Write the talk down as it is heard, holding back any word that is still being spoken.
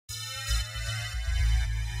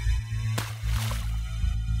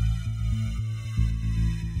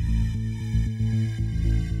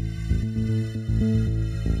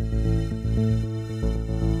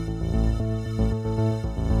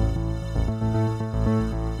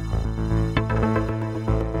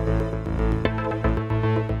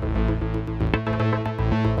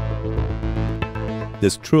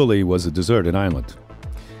This truly was a deserted island.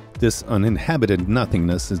 This uninhabited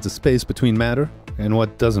nothingness is the space between matter and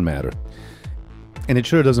what doesn't matter. And it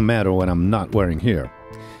sure doesn't matter what I'm not wearing here.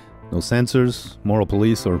 No sensors, moral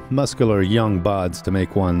police, or muscular young bods to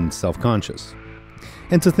make one self-conscious.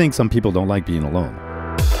 And to think some people don't like being alone.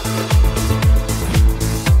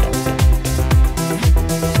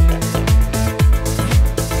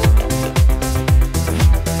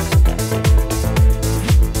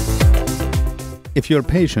 If you're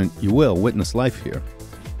patient, you will witness life here,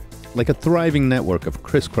 like a thriving network of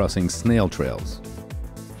crisscrossing snail trails.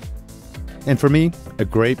 And for me, a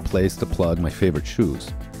great place to plug my favorite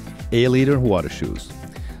shoes. A-liter water shoes,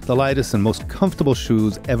 the lightest and most comfortable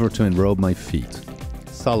shoes ever to enrobe my feet.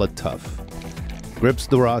 Solid tough, grips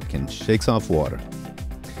the rock and shakes off water.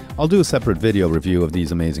 I'll do a separate video review of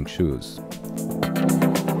these amazing shoes.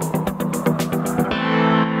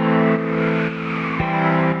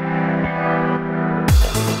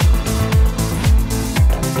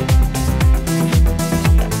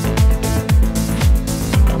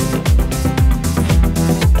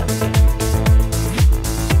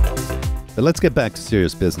 But let's get back to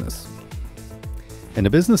serious business. And the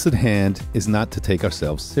business at hand is not to take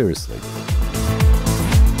ourselves seriously.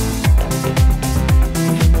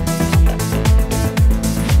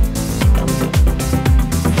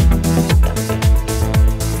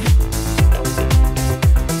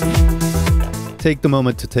 Take the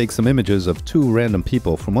moment to take some images of two random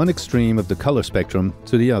people from one extreme of the color spectrum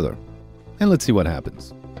to the other. And let's see what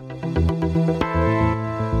happens.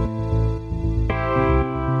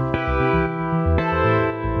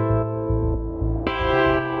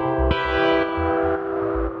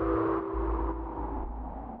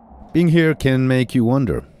 Being here can make you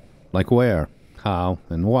wonder, like where, how,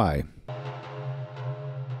 and why.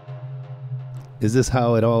 Is this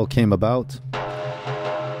how it all came about?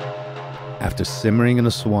 After simmering in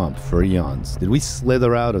a swamp for eons, did we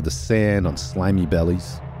slither out of the sand on slimy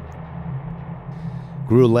bellies?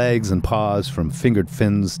 Grew legs and paws from fingered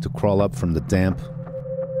fins to crawl up from the damp?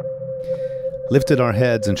 Lifted our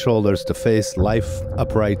heads and shoulders to face life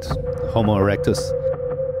upright, Homo erectus?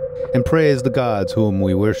 And praise the gods whom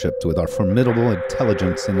we worshipped with our formidable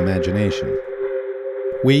intelligence and imagination.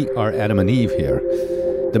 We are Adam and Eve here.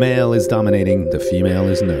 The male is dominating, the female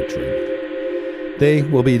is nurturing. They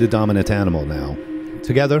will be the dominant animal now.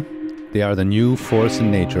 Together, they are the new force in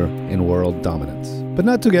nature in world dominance. But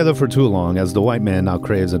not together for too long, as the white man now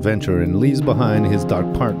craves adventure and leaves behind his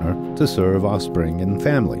dark partner to serve offspring and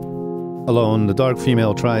family. Alone, the dark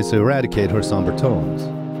female tries to eradicate her somber tones.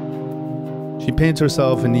 She paints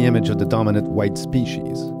herself in the image of the dominant white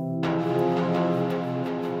species.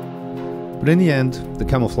 But in the end, the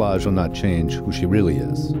camouflage will not change who she really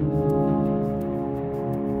is.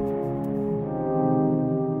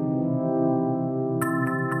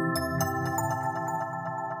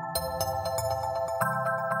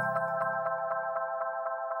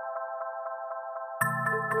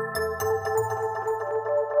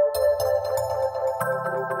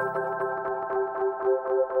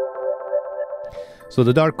 So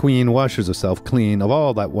the Dark Queen washes herself clean of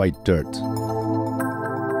all that white dirt.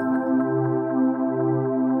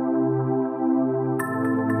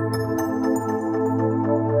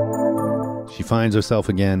 She finds herself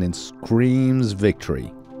again and screams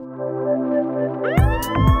victory.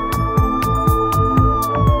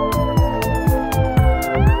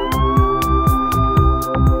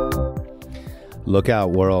 Look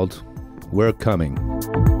out, world. We're coming.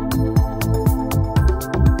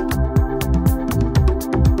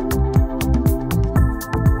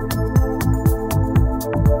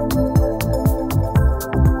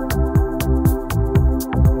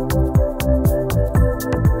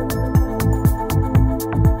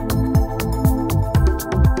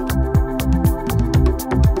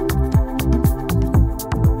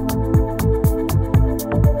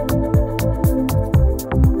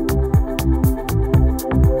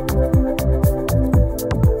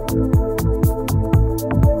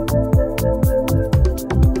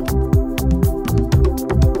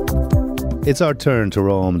 It's our turn to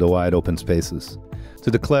roam the wide open spaces,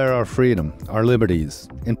 to declare our freedom, our liberties,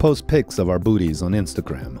 and post pics of our booties on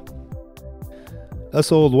Instagram.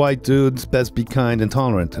 Us old white dudes best be kind and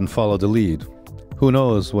tolerant and follow the lead. Who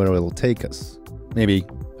knows where it'll take us? Maybe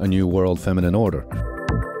a new world feminine order.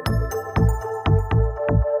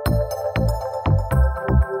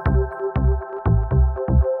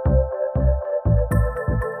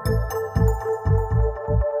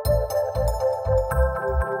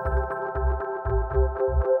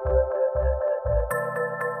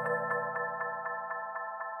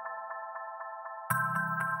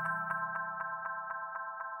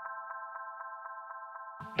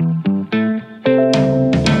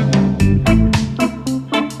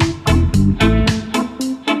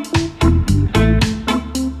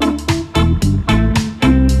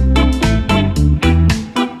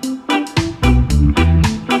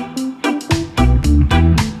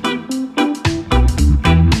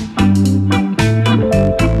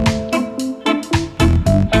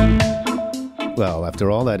 Well, after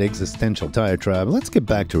all that existential diatribe, let's get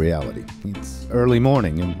back to reality. It's early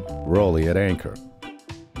morning and we're only at anchor.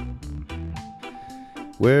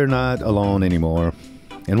 We're not alone anymore,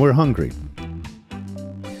 and we're hungry.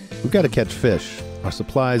 We've got to catch fish. Our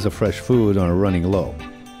supplies of fresh food are running low.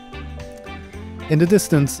 In the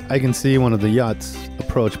distance, I can see one of the yachts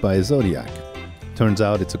approached by a Zodiac. Turns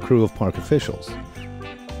out it's a crew of park officials.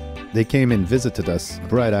 They came and visited us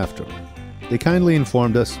right after. They kindly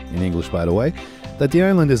informed us, in English by the way, that the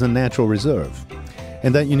island is a natural reserve,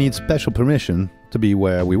 and that you need special permission to be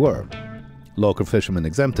where we were. Local fishermen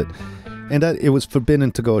exempted, and that it was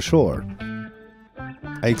forbidden to go ashore.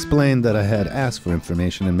 I explained that I had asked for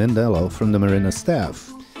information in Mindelo from the marina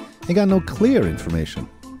staff. I got no clear information.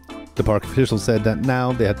 The park officials said that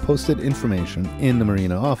now they had posted information in the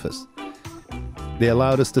marina office. They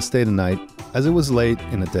allowed us to stay the night, as it was late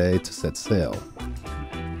in the day to set sail.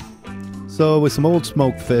 So with some old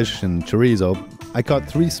smoked fish and chorizo, I caught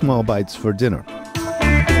 3 small bites for dinner.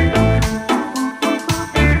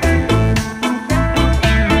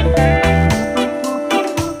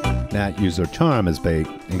 Nat used her charm as bait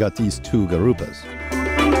and got these 2 garupas.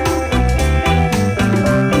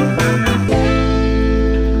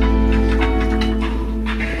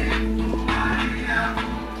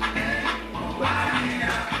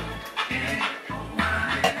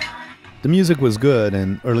 The music was good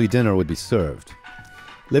and early dinner would be served.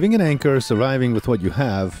 Living at anchor, surviving with what you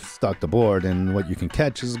have, stocked aboard, and what you can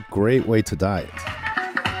catch is a great way to diet.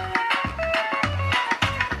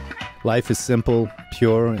 Life is simple,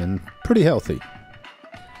 pure, and pretty healthy.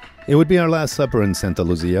 It would be our last supper in Santa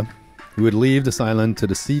Luzia. We would leave this island to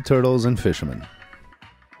the sea turtles and fishermen.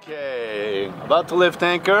 Okay, about to lift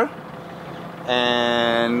anchor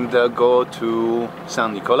and go to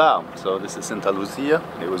San Nicolau. So this is Santa Luzia.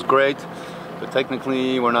 It was great, but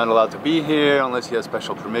technically we're not allowed to be here unless you have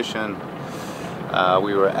special permission.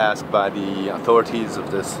 We were asked by the authorities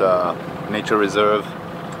of this nature reserve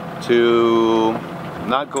to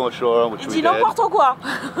not go ashore, which we did. And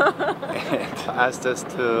asked us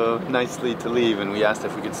nicely to leave, and we asked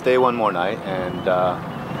if we could stay one more night, and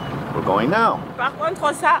we're going now. Par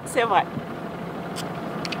contre, ça, c'est vrai.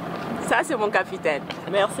 Ça, c'est mon capitaine.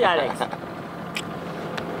 Merci, Alex.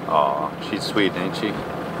 Oh, she's sweet, ain't she?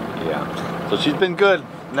 Yeah. So she's been good,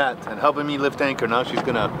 Nat, and helping me lift anchor. Now she's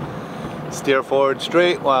gonna steer forward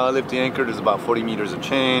straight while I lift the anchor. There's about 40 meters of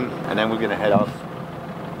chain, and then we're gonna head off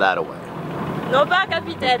that away. No pas,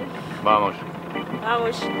 capitaine. Vamos.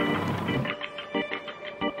 Vamos.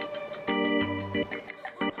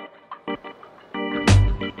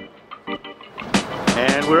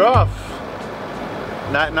 And we're off.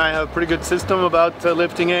 Nat and I have a pretty good system about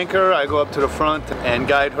lifting anchor. I go up to the front and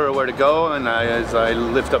guide her where to go, and as I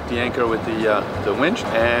lift up the anchor with the winch,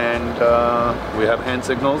 and we have hand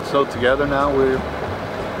signals. So together now we're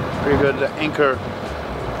pretty good anchor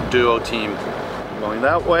duo team. Going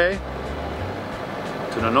that way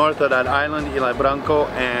to the north of that island, Ilha Branco,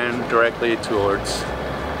 and directly towards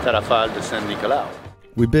Tarrafal de San Nicolau.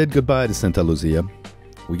 We bid goodbye to Santa Luzia.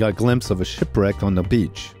 We got a glimpse of a shipwreck on the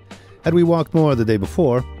beach. Had we walked more the day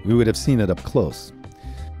before, we would have seen it up close.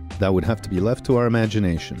 That would have to be left to our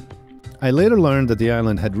imagination. I later learned that the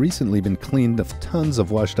island had recently been cleaned of tons of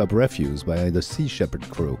washed up refuse by the Sea Shepherd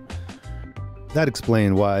crew. That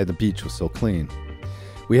explained why the beach was so clean.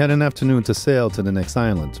 We had an afternoon to sail to the next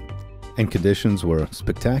island, and conditions were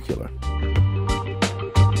spectacular.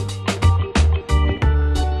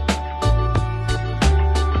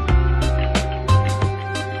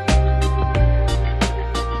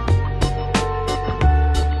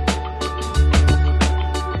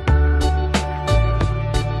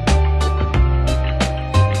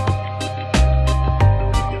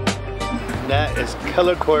 That is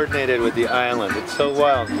color coordinated with the island. It's so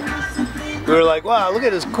wild. We were like, wow, look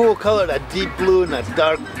at this cool color, that deep blue and that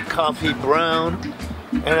dark coffee brown.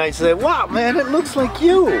 And I said, wow, man, it looks like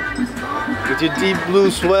you. With your deep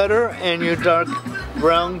blue sweater and your dark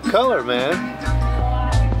brown color, man.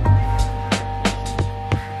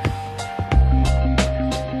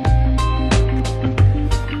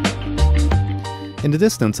 In the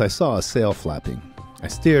distance, I saw a sail flapping. I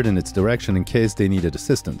steered in its direction in case they needed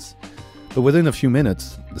assistance. But within a few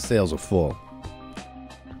minutes, the sails were full.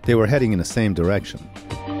 They were heading in the same direction.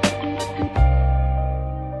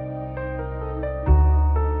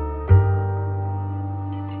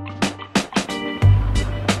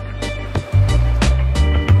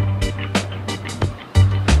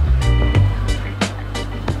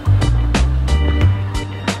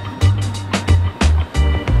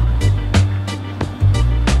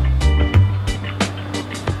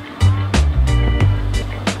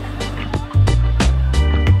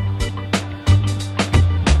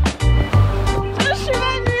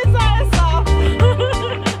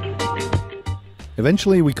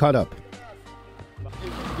 Eventually, we caught up.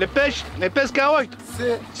 Les pescadores.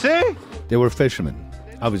 See? They were fishermen,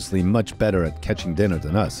 obviously much better at catching dinner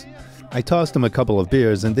than us. I tossed them a couple of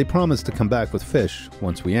beers and they promised to come back with fish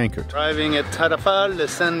once we anchored. Arriving at Tarrafal de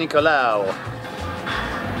San Nicolau.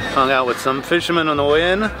 Hung out with some fishermen on the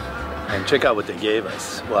way in and check out what they gave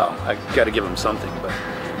us. Well, I gotta give them something, but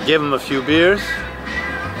gave them a few beers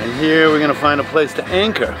and here we're gonna find a place to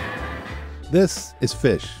anchor. This is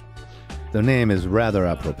Fish. Their name is rather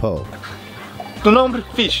apropos. Tu nombre?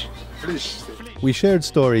 Fish. We shared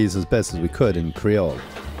stories as best as we could in Creole.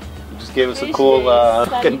 He just gave us a cool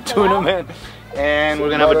tuna, man. And we're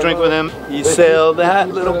gonna have a drink with him. He sailed that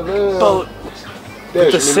little boat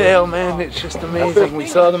with the sail, man. It's just amazing. We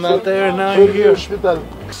saw them out there and now you're here.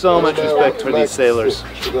 So much respect for these sailors.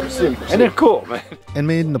 And they're cool, man. And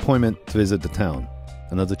made an appointment to visit the town.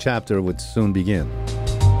 Another chapter would soon begin.